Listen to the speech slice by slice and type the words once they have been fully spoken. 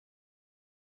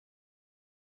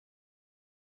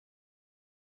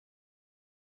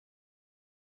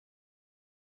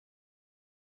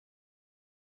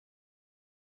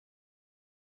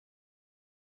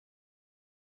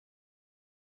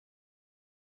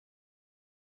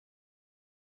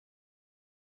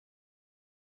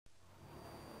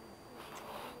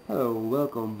Hello,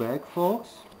 welcome back folks.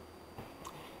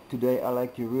 Today I'd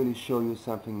like to really show you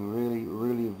something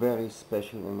really very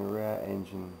special in a rare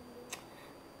engine.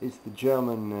 It's the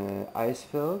German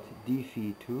Eisfeld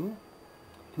DV2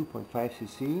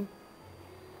 2.5cc,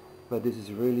 but this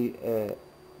is really a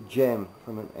gem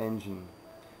from an engine.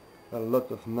 A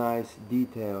lot of nice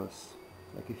details,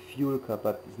 like a fuel cup,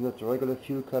 but it's not a regular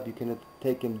fuel cup. You cannot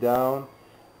take him down,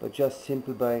 but just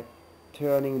simply by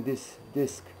turning this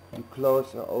disc you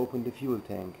close or open the fuel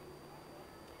tank.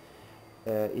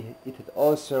 It had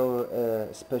also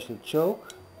a special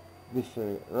choke with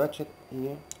a ratchet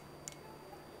here,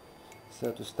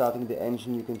 so to starting the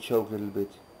engine you can choke a little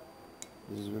bit.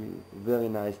 This is really very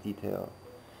nice detail,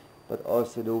 but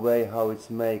also the way how it's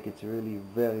made, it's really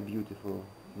very beautiful,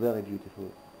 very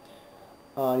beautiful.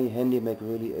 Arne Hende make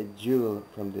really a jewel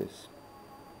from this.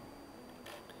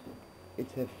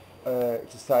 It's a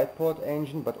sideport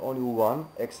engine, but only one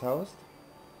exhaust.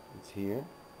 It's here.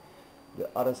 The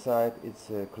other side it's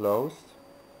closed,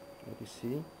 like you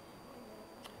see.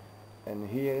 And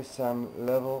here is some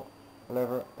lever,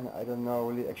 and I don't know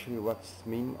really actually what's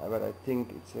mean, but I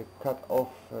think it's a cut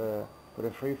off for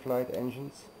the free flight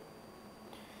engines.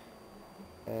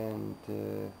 And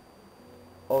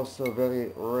also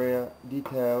very rare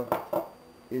detail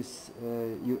is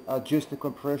you adjust the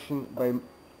compression by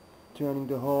turning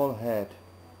the whole head.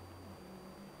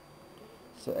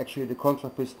 So actually the contra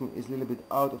piston is a little bit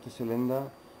out of the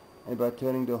cylinder, and by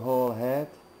turning the whole head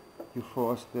you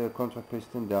force the contra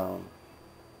piston down.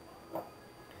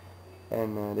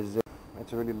 And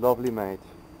it's really lovely made,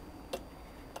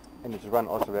 and it's run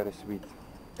also very sweet.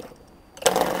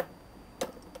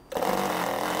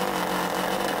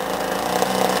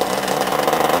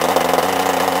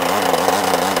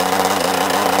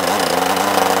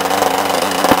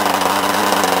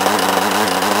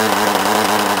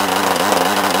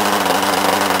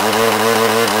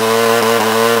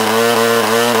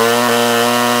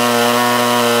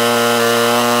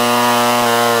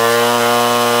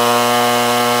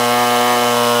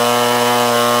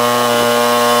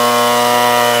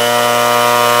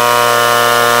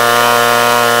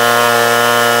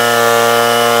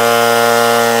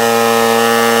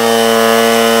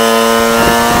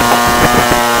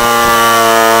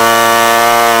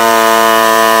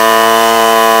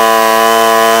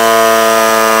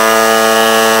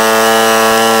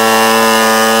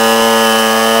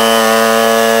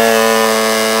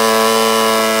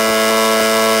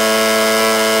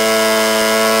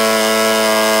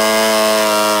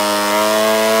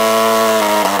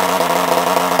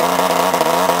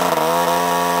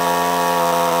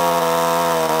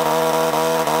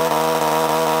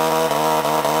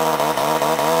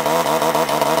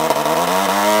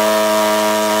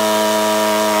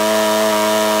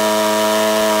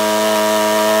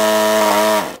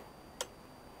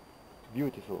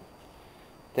 Beautiful.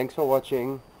 Thanks for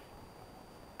watching.